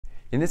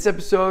In this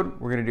episode,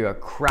 we're gonna do a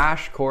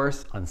crash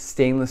course on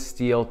stainless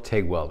steel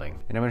TIG welding.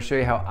 And I'm gonna show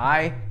you how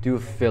I do a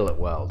fillet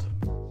weld.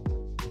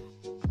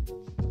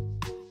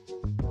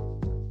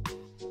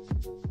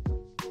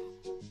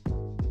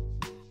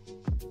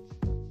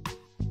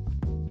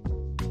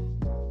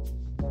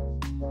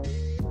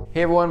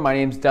 Hey everyone, my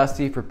name's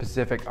Dusty for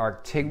Pacific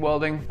Arc TIG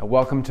Welding, and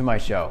welcome to my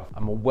show.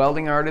 I'm a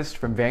welding artist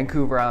from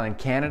Vancouver Island,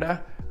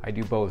 Canada. I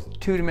do both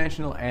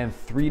two-dimensional and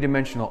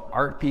three-dimensional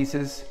art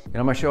pieces. And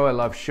on my show, I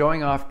love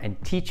showing off and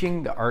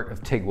teaching the art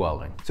of TIG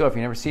welding. So if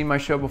you've never seen my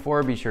show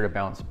before, be sure to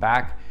bounce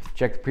back,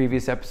 check the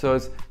previous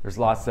episodes. There's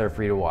lots there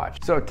for you to watch.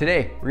 So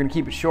today, we're gonna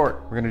keep it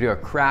short. We're gonna do a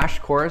crash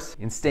course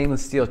in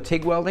stainless steel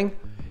TIG welding.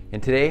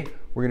 And today,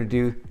 we're gonna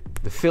do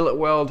the fillet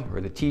weld or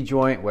the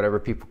T-joint, whatever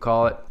people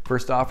call it.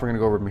 First off, we're gonna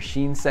go over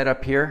machine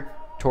setup here,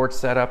 torch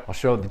setup. I'll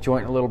show the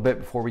joint a little bit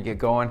before we get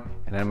going,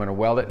 and then I'm gonna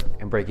weld it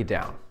and break it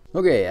down.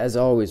 Okay, as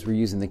always, we're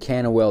using the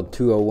CanaWeld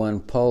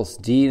 201 Pulse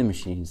D. The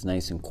machine's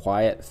nice and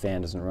quiet. The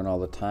fan doesn't run all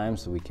the time,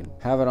 so we can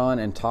have it on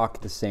and talk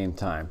at the same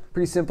time.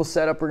 Pretty simple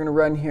setup we're gonna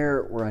run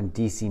here. We're on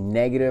DC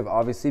negative,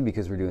 obviously,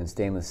 because we're doing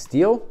stainless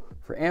steel.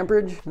 For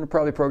amperage, I'm gonna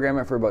probably program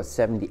it for about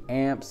 70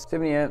 amps.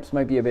 70 amps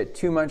might be a bit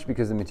too much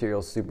because the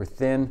material is super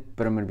thin,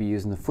 but I'm gonna be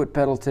using the foot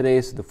pedal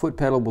today, so the foot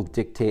pedal will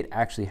dictate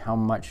actually how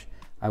much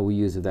I will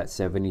use of that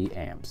 70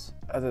 amps.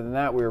 Other than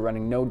that, we were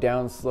running no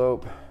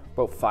downslope,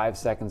 about 5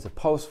 seconds of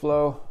post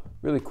flow.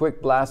 Really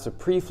quick blast of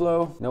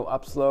pre-flow, no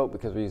upslope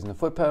because we're using the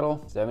foot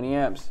pedal, 70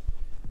 amps,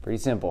 pretty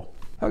simple.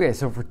 Okay,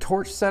 so for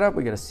torch setup,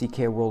 we got a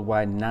CK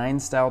Worldwide 9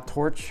 style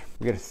torch.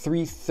 We got a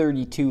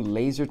 332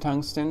 laser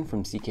tungsten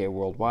from CK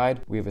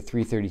Worldwide. We have a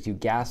 332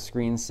 gas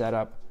screen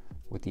setup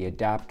with the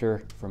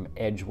adapter from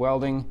Edge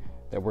Welding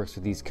that works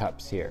with these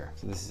cups here.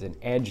 So this is an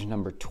Edge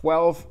number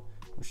 12,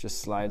 which just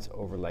slides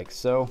over like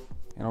so.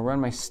 And I'll run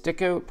my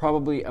stick out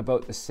probably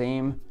about the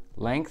same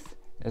length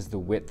as the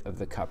width of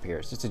the cup here.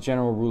 It's just a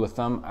general rule of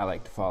thumb I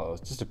like to follow.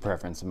 It's just a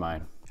preference of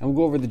mine. And we'll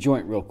go over the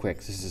joint real quick.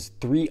 This is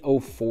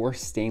 304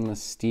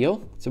 stainless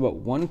steel. It's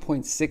about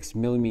 1.6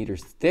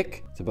 millimeters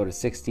thick. It's about a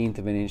 1/16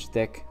 of an inch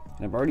thick.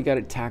 And I've already got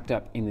it tacked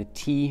up in the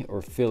T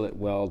or fillet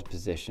weld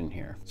position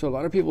here. So a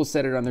lot of people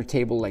set it on their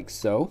table like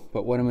so,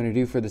 but what I'm gonna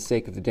do for the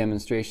sake of the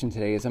demonstration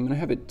today is I'm gonna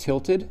have it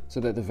tilted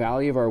so that the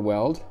valley of our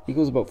weld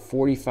equals about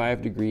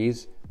 45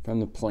 degrees from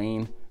the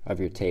plane of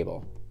your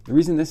table. The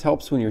reason this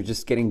helps when you're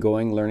just getting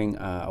going, learning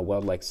a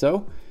weld like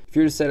so, if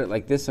you were to set it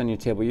like this on your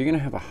table, you're gonna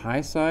have a high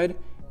side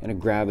and a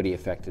gravity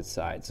affected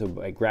side. So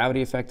by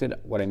gravity affected,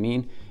 what I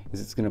mean is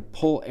it's gonna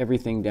pull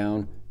everything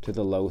down to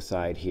the low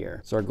side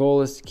here. So our goal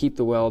is to keep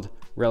the weld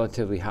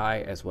relatively high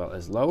as well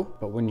as low.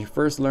 But when you're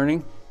first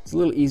learning, it's a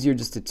little easier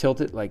just to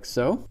tilt it like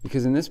so,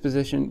 because in this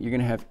position, you're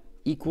gonna have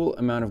equal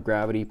amount of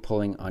gravity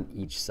pulling on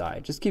each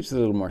side. Just keeps it a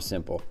little more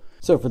simple.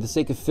 So for the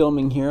sake of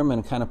filming here, I'm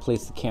gonna kind of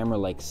place the camera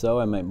like so.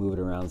 I might move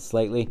it around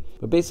slightly.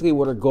 But basically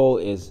what our goal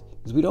is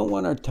we don't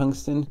want our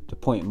tungsten to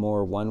point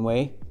more one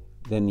way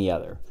than the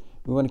other.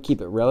 We want to keep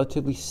it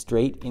relatively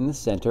straight in the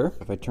center.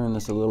 If I turn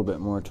this a little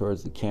bit more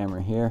towards the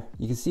camera here,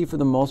 you can see for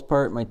the most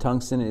part, my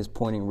tungsten is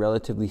pointing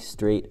relatively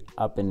straight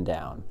up and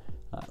down.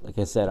 Like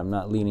I said, I'm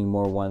not leaning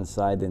more one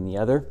side than the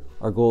other.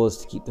 Our goal is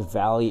to keep the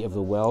valley of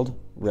the weld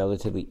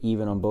relatively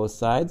even on both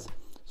sides.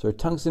 So our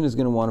tungsten is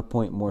going to want to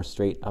point more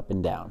straight up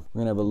and down. We're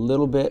going to have a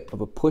little bit of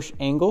a push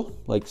angle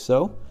like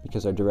so,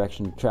 because our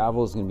direction of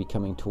travel is going to be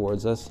coming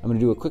towards us. I'm going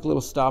to do a quick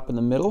little stop in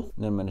the middle,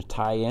 and then I'm going to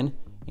tie in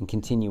and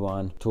continue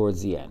on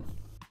towards the end.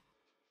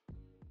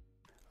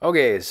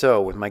 Okay,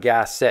 so with my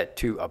gas set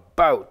to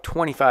about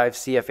 25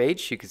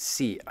 CFH, you can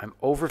see I'm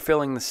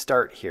overfilling the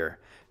start here,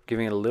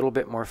 giving it a little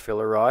bit more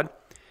filler rod.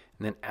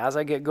 And then as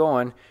I get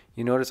going,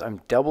 you notice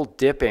I'm double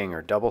dipping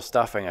or double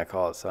stuffing, I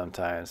call it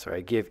sometimes. So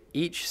I give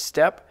each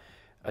step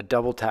a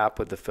double tap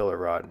with the filler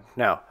rod.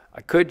 Now,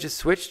 I could just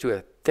switch to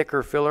a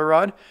thicker filler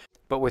rod,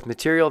 but with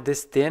material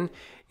this thin,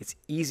 it's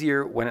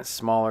easier when it's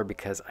smaller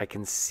because I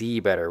can see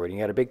better. When you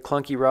got a big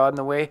clunky rod in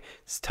the way,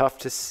 it's tough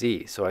to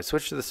see. So I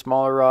switch to the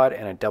smaller rod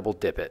and I double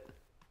dip it.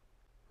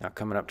 Now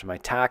coming up to my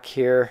tack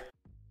here.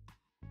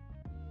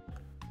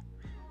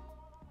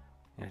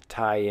 I'm gonna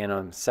tie in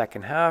on the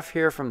second half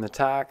here from the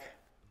tack.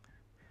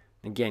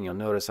 Again, you'll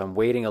notice I'm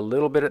waiting a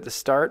little bit at the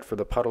start for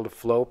the puddle to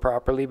flow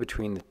properly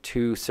between the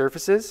two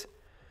surfaces.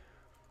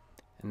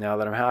 And now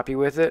that I'm happy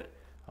with it,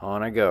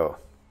 on I go.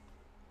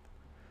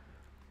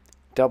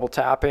 Double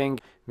tapping,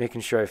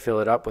 making sure I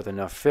fill it up with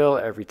enough fill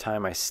every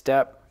time I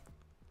step.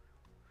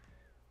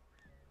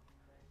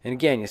 And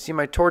again, you see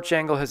my torch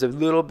angle has a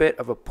little bit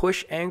of a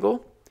push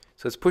angle.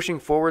 So it's pushing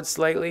forward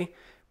slightly,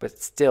 but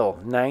still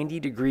 90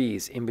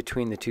 degrees in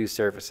between the two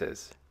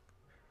surfaces.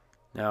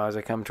 Now as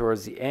I come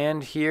towards the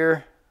end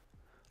here,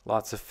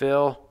 lots of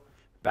fill,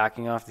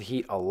 backing off the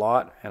heat a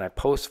lot, and I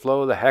post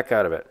flow the heck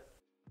out of it.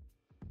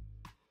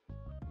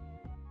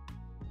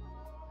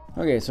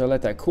 Okay, so I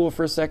let that cool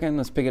for a second.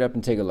 Let's pick it up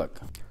and take a look.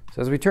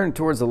 So as we turn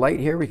towards the light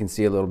here, we can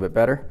see a little bit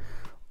better.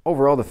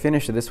 Overall, the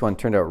finish of this one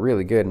turned out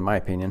really good in my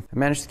opinion. I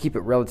managed to keep it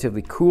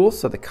relatively cool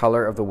so the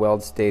color of the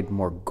weld stayed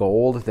more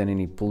gold than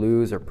any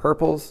blues or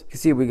purples. You can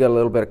see we got a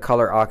little bit of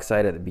color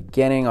oxide at the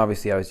beginning.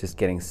 Obviously I was just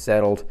getting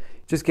settled,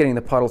 just getting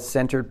the puddle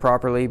centered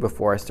properly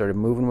before I started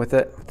moving with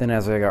it. Then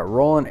as I got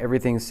rolling,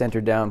 everything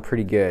centered down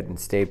pretty good and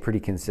stayed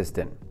pretty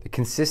consistent. The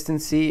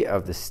consistency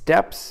of the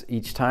steps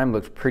each time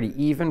looked pretty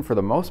even for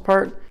the most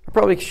part. I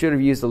probably should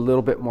have used a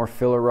little bit more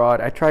filler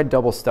rod. I tried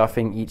double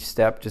stuffing each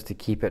step just to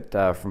keep it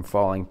from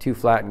falling too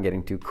flat and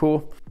getting too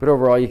cool. But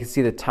overall, you can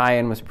see the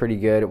tie-in was pretty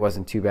good. It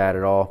wasn't too bad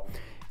at all.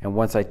 And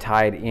once I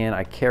tied in,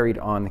 I carried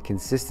on the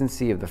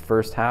consistency of the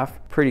first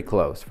half pretty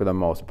close for the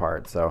most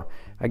part. So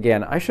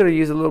again, I should have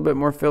used a little bit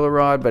more filler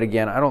rod, but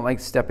again, I don't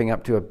like stepping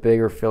up to a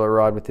bigger filler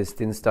rod with this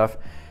thin stuff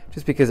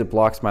just because it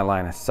blocks my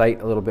line of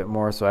sight a little bit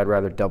more, so I'd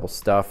rather double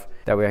stuff.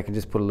 That way I can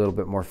just put a little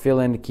bit more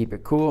fill in to keep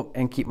it cool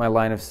and keep my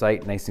line of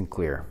sight nice and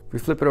clear. If we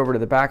flip it over to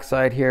the back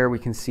side here, we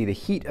can see the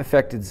heat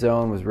affected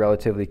zone was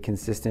relatively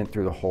consistent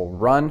through the whole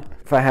run.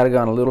 If I had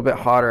gone a little bit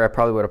hotter, I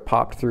probably would have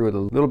popped through with a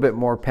little bit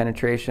more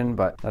penetration,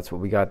 but that's what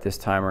we got this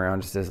time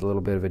around, just as a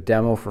little bit of a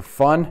demo for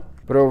fun.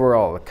 But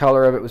overall, the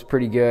color of it was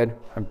pretty good.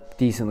 I'm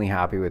decently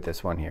happy with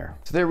this one here.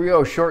 So there we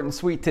go, short and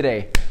sweet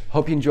today.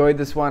 Hope you enjoyed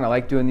this one. I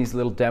like doing these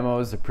little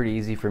demos. They're pretty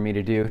easy for me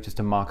to do, just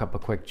to mock up a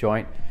quick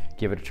joint,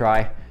 give it a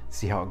try,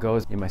 see how it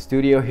goes in my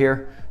studio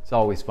here. It's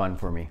always fun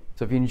for me.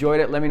 So if you enjoyed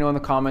it, let me know in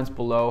the comments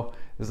below.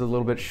 This is a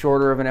little bit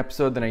shorter of an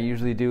episode than I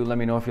usually do. Let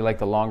me know if you like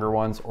the longer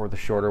ones or the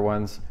shorter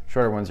ones.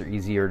 Shorter ones are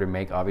easier to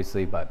make,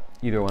 obviously, but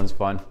either one's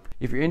fun.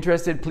 If you're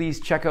interested,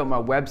 please check out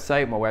my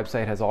website. My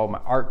website has all my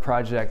art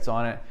projects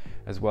on it,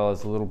 as well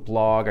as a little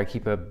blog. I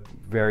keep a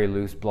very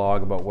loose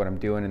blog about what I'm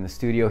doing in the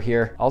studio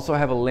here. I also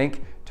have a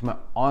link to my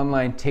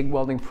online TIG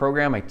welding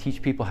program. I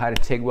teach people how to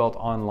TIG weld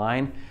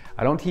online.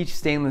 I don't teach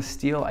stainless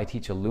steel, I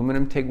teach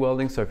aluminum TIG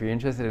welding. So if you're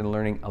interested in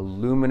learning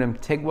aluminum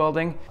TIG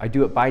welding, I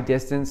do it by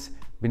distance.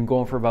 Been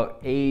going for about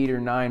 8 or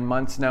 9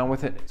 months now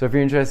with it. So if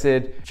you're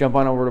interested, jump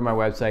on over to my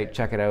website,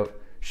 check it out.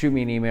 Shoot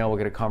me an email, we'll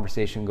get a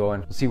conversation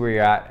going. We'll see where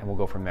you're at and we'll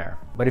go from there.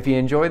 But if you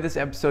enjoyed this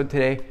episode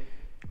today,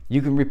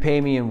 you can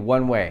repay me in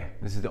one way.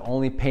 This is the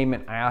only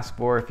payment I ask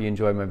for if you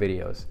enjoy my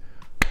videos.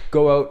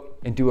 Go out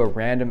and do a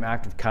random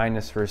act of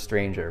kindness for a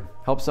stranger.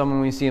 Help someone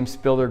when you see them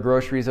spill their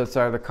groceries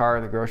outside of the car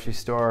at the grocery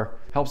store.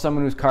 Help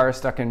someone whose car is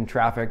stuck in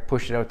traffic,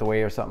 push it out the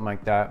way or something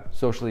like that.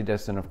 Socially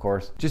distant, of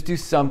course. Just do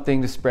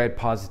something to spread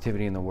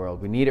positivity in the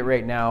world. We need it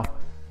right now.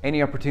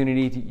 Any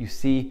opportunity that you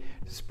see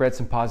to spread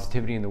some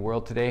positivity in the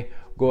world today,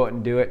 go out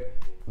and do it.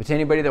 But to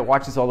anybody that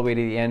watches all the way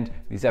to the end of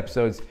these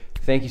episodes,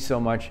 thank you so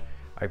much.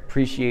 I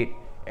appreciate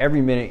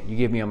every minute you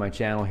give me on my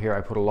channel here.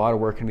 I put a lot of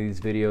work into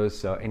these videos,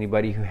 so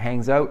anybody who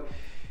hangs out,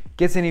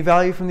 gets any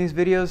value from these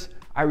videos,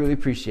 I really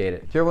appreciate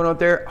it. To everyone out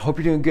there, I hope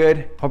you're doing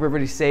good. Hope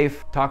everybody's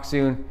safe. Talk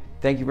soon.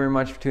 Thank you very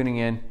much for tuning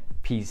in.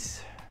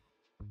 Peace.